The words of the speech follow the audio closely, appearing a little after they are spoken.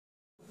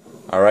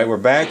Alright, we're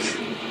back.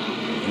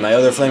 My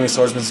other flaming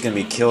swordsman is going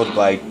to be killed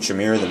by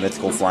Chimera, the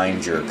mythical flying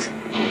jerk.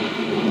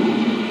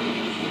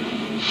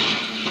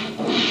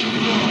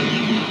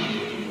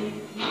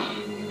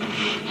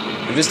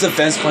 If his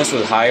defense points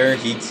was higher,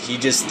 he'd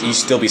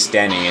still be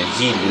standing and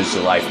he'd lose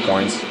the life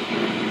points.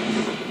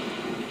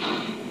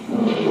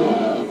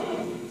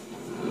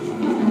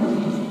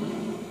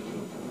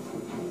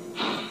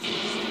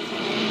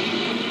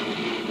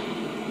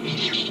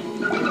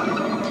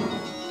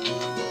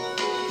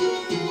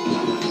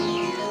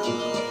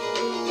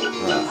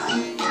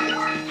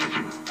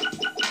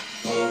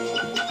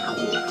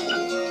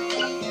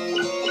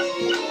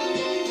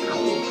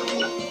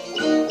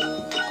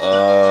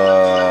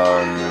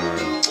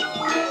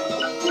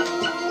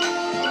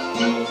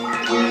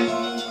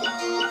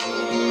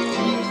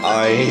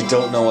 I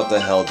don't know what the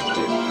hell to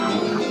do.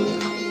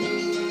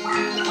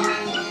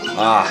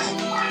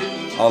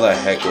 All the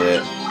heck with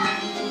it.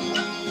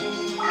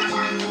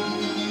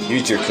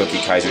 Use your cookie,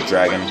 Kaiser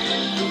Dragon.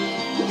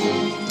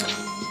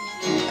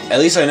 At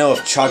least I know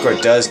if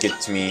Chakra does get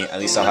to me, at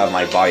least I'll have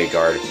my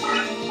bodyguard.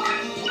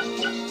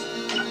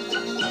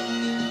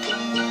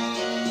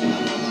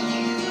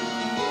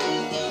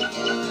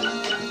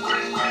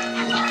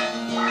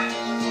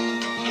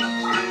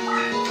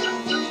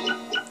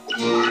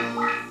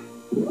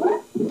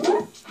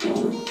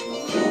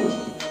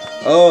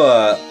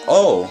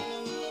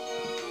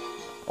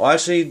 Well,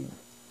 actually,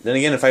 then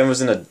again, if I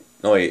was in a...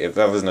 No, wait, if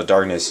I was in the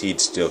darkness, he'd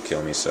still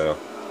kill me, so...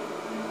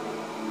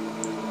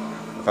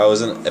 If I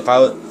was in...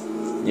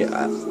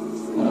 Yeah.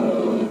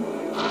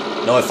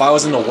 No, if I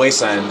was in the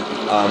wasteland,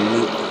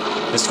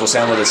 Mystical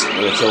Sand would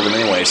have killed him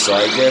anyway, so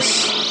I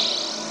guess...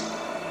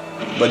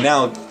 But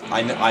now,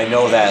 I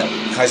know that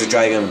Kaiser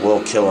Dragon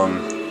will kill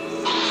him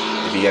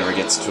if he ever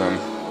gets to him.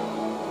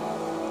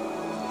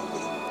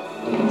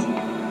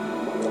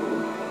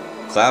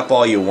 Clap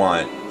all you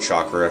want,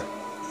 Chakra.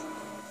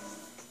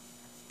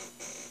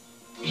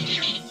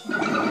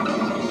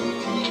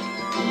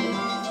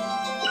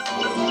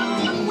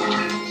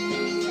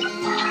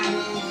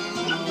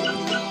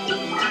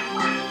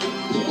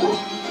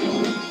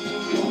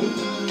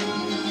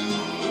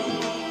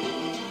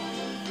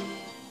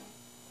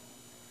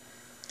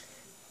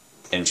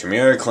 And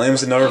Chimera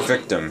claims another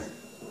victim.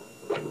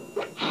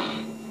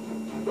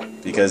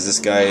 Because this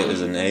guy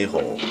is an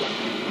a-hole.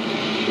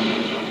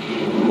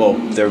 Well,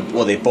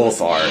 they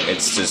both are.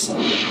 It's just...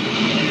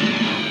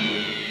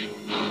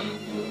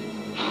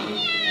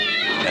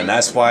 And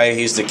that's why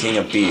he's the king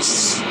of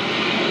beasts.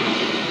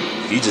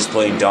 He's just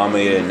plain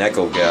dominated an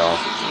Echo Gal.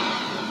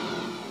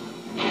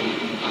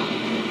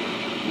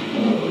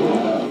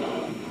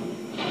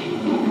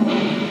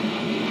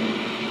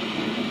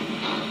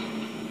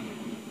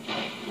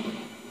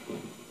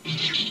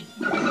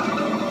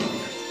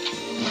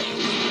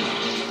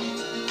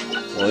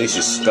 Well, at least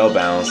he's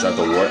spellbound, so I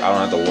don't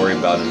have to worry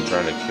about him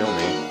trying to kill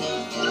me.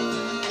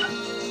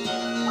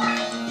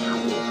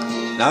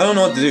 Now I don't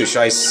know what to do.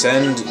 Should I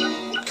send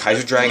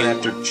Kaiser Dragon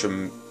after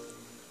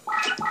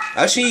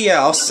Actually,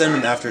 yeah, I'll send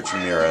him after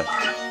Chimera.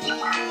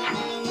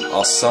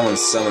 I'll summon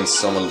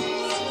someone.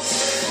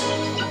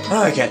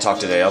 Oh, I can't talk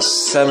today. I'll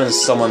summon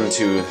someone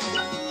to...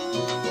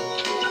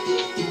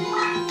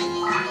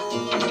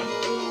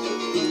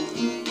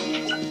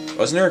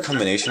 Wasn't there a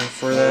combination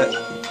for that?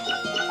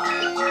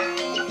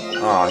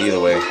 Ah, either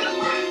way.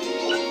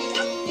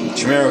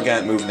 Chimera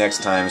can't move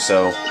next time,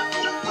 so...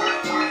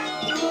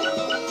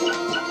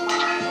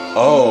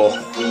 Oh!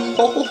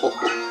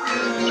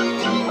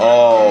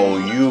 Oh,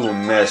 you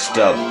messed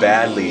up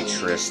badly,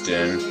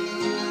 Tristan.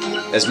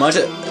 As much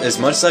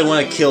as I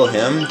want to kill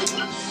him...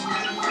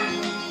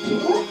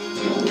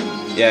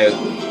 Yeah...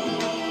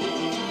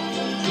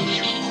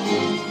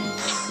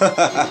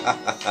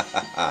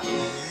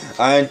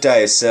 Aren't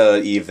I so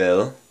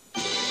evil?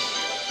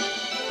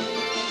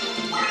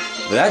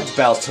 But that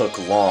battle took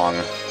long.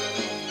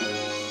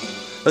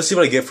 Let's see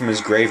what I get from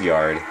his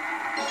graveyard.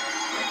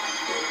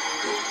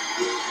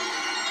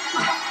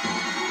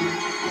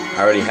 I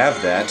already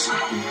have that.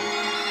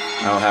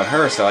 I don't have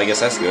her, so I guess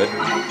that's good.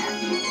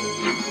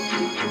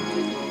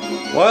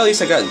 Well, at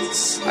least I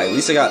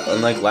got,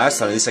 unlike last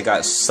time, at least I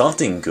got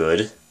something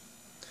good.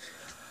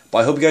 But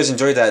I hope you guys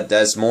enjoyed that.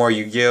 That's more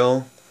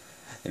Yu-Gi-Oh!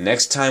 And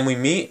next time we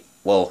meet,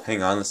 well,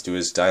 hang on, let's do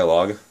his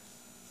dialogue.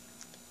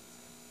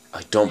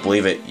 I don't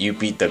believe it. You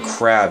beat the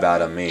crap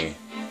out of me.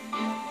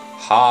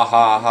 Ha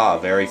ha ha.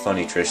 Very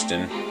funny,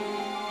 Tristan.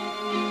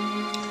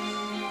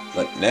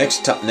 But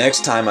next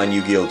time on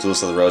Yu-Gi-Oh!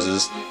 Duelist of the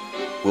Roses,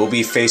 we'll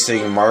be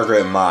facing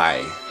Margaret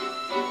Mai.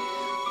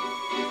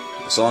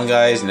 So long,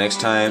 guys. See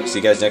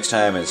you guys next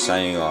time, and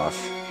signing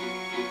off.